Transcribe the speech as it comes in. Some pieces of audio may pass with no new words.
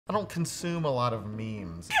I don't consume a lot of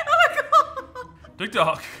memes. Oh my god!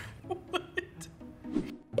 TikTok.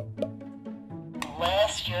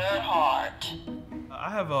 Bless your heart. I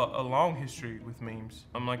have a long history with memes.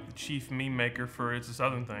 I'm like the chief meme maker for It's a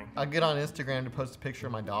Southern Thing. I get on Instagram to post a picture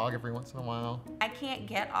of my dog every once in a while. I can't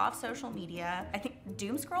get off social media. I think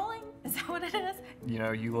doom scrolling? Is that what it is? You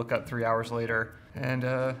know, you look up 3 hours later and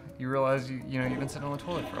you realize you've been sitting on the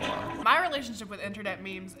toilet for a while. My relationship with internet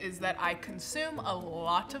memes is that I consume a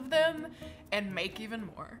lot of them and make even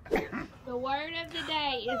more. The word of the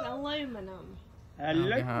day is aluminum.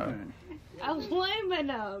 Aluminum.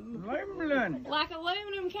 Aluminum. Aluminum. Like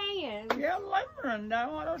aluminum cans. Yeah, aluminum.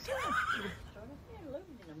 No, I don't say.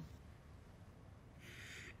 Aluminum.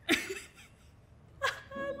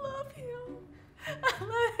 I love him. I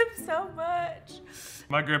love him so much.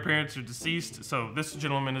 My grandparents are deceased, so this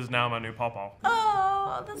gentleman is now my new pawpaw.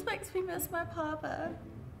 Oh, this makes me miss my papa.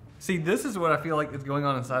 See, this is what I feel like is going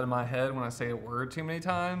on inside of my head when I say a word too many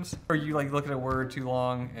times. Or you like look at a word too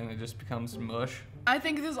long and it just becomes mush. I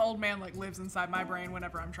think this old man like lives inside my brain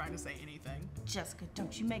whenever I'm trying to say anything. Jessica,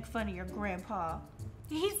 don't you make fun of your grandpa.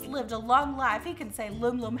 He's lived a long life. He can say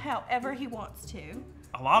lum however he wants to.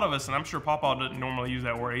 A lot of us, and I'm sure pawpaw doesn't normally use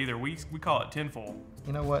that word either, we call it tinfoil.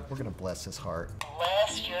 You know what? We're gonna bless his heart.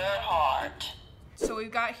 Bless your heart. So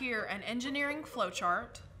we've got here an engineering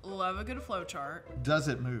flowchart. Love a good flowchart. Does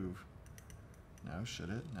it move? No. Should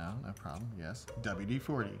it? No. No problem. Yes.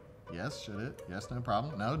 WD-40. Yes. Should it? Yes. No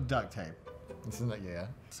problem. No. Duct tape. Isn't that, yeah.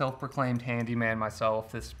 Self-proclaimed handyman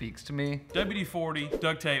myself, this speaks to me. WD-40,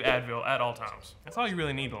 duct tape, Advil at all times. That's all you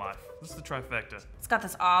really need in life. This is the trifecta. It's got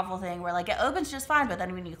this awful thing where like it opens just fine, but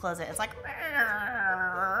then when you close it, it's like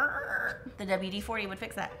the WD-40 would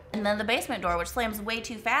fix that. And then the basement door, which slams way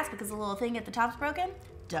too fast because the little thing at the top's broken,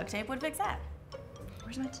 duct tape would fix that.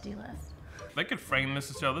 Where's my to-do list? They could frame this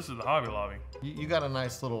and sell this as the Hobby Lobby. You got a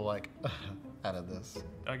nice little like out of this.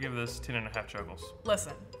 I give this 10.5 chuckles.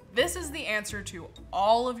 Listen, this is the answer to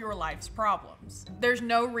all of your life's problems. There's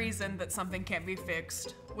no reason that something can't be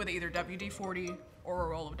fixed with either WD-40 or a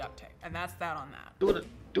roll of duct tape. And that's that on that.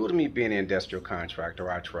 Due to me being an industrial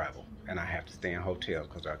contractor, I travel. And I have to stay in hotels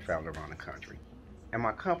because I travel around the country. And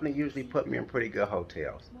my company usually put me in pretty good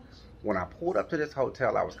hotels. When I pulled up to this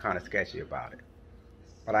hotel, I was kind of sketchy about it.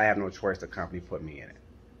 But I have no choice, the company put me in it.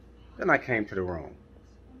 Then I came to the room.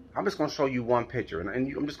 I'm just going to show you one picture, and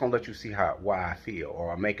I'm just going to let you see why I feel,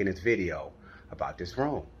 or I'm making this video about this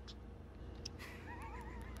room.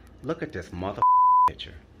 Look at this mother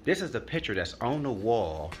picture. This is the picture that's on the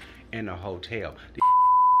wall in the hotel. They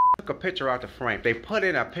took a picture out the frame. They put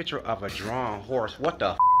in a picture of a drawn horse. What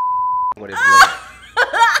the with his leg?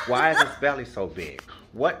 Why is his belly so big?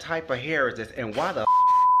 What type of hair is this, and why the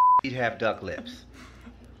he have duck lips?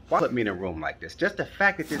 Why put me in a room like this? Just the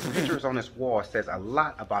fact that this picture is on this wall says a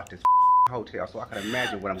lot about this hotel, so I can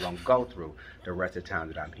imagine what I'm going to go through the rest of the time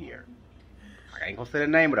that I'm here. I ain't going to say the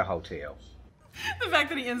name of the hotel. The fact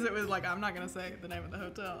that he ends it with like, I'm not going to say the name of the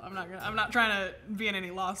hotel. I'm not trying to be in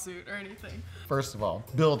any lawsuit or anything. First of all,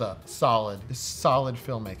 build up. Solid. It's solid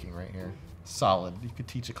filmmaking right here. Solid. You could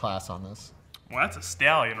teach a class on this. Well, that's a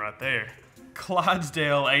stallion right there.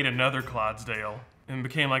 Clydesdale ate another Clydesdale and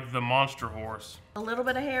became like the monster horse. A little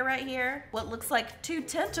bit of hair right here. What looks like 2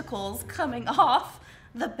 tentacles coming off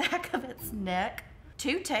the back of its neck.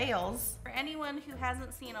 2 tails. For anyone who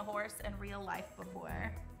hasn't seen a horse in real life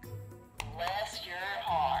before. Bless your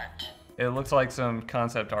heart. It looks like some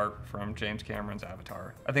concept art from James Cameron's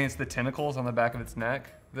Avatar. I think it's the tentacles on the back of its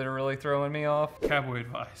neck that are really throwing me off. Cowboy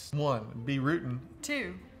advice. 1, be rootin'.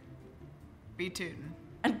 2, be tootin'.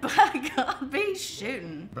 And by God, be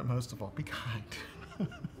shooting. But most of all, be kind.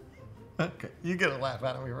 Okay, you get a laugh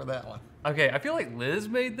out of me for that one. Okay, I feel like Liz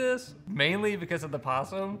made this mainly because of the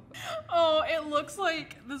possum. Oh, it looks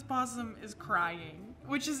like this possum is crying,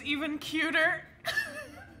 which is even cuter.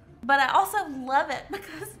 But I also love it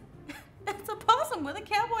because it's a possum with a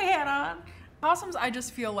cowboy hat on. Possums, I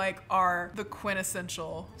just feel like, are the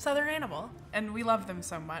quintessential Southern animal, and we love them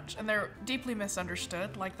so much, and they're deeply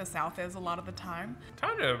misunderstood, like the South is a lot of the time.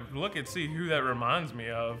 Time to look and see who that reminds me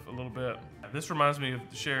of a little bit. This reminds me of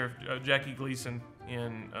the Sheriff Jackie Gleason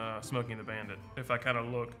in Smokey and the Bandit, if I kind of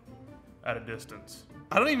look at a distance.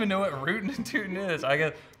 I don't even know what rootin' and tootin' is. I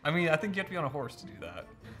think you have to be on a horse to do that.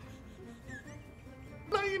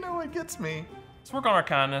 No, you know what gets me? Let's work on our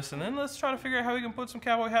kindness, and then let's try to figure out how we can put some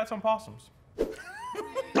cowboy hats on possums.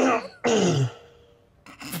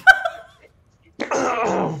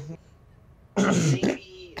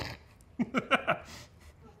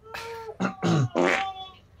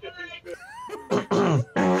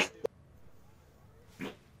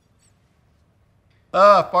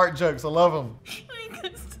 Fart jokes, I love them. He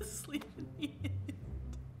goes to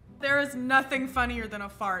There is nothing funnier than a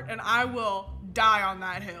fart, and I will die on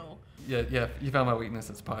that hill. Yeah, you found my weakness.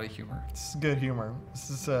 It's potty humor. This is good humor. This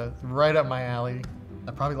is right up my alley.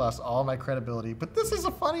 I probably lost all my credibility, but this is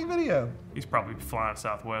a funny video. He's probably flying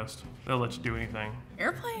Southwest. They'll let you do anything.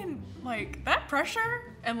 Airplane, like that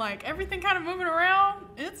pressure and like everything kind of moving around,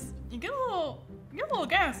 you get a little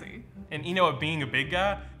gassy. And you know what, being a big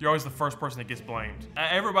guy, you're always the first person that gets blamed.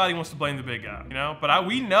 Everybody wants to blame the big guy, you know? But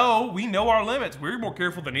we know our limits. We're more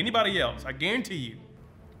careful than anybody else, I guarantee you.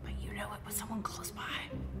 But you know it was someone close by.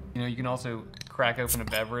 You know, you can also crack open a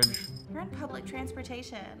beverage. You're in public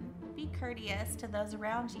transportation. Be courteous to those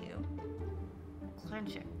around you.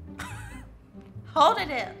 Clench it. Hold it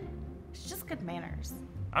in. It's just good manners.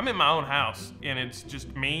 I'm in my own house, and it's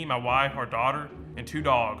just me, my wife, our daughter, and 2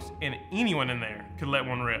 dogs, and anyone in there could let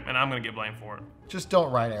one rip, and I'm gonna get blamed for it. Just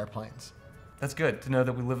don't ride airplanes. That's good to know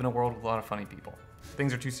that we live in a world with a lot of funny people.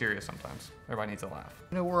 Things are too serious sometimes. Everybody needs a laugh.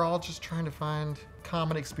 You know, we're all just trying to find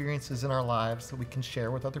common experiences in our lives that we can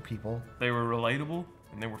share with other people. They were relatable,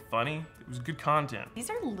 and they were funny. It was good content. These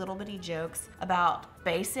are little bitty jokes about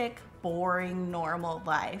basic, boring, normal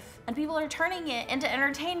life. And people are turning it into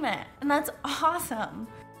entertainment. And that's awesome.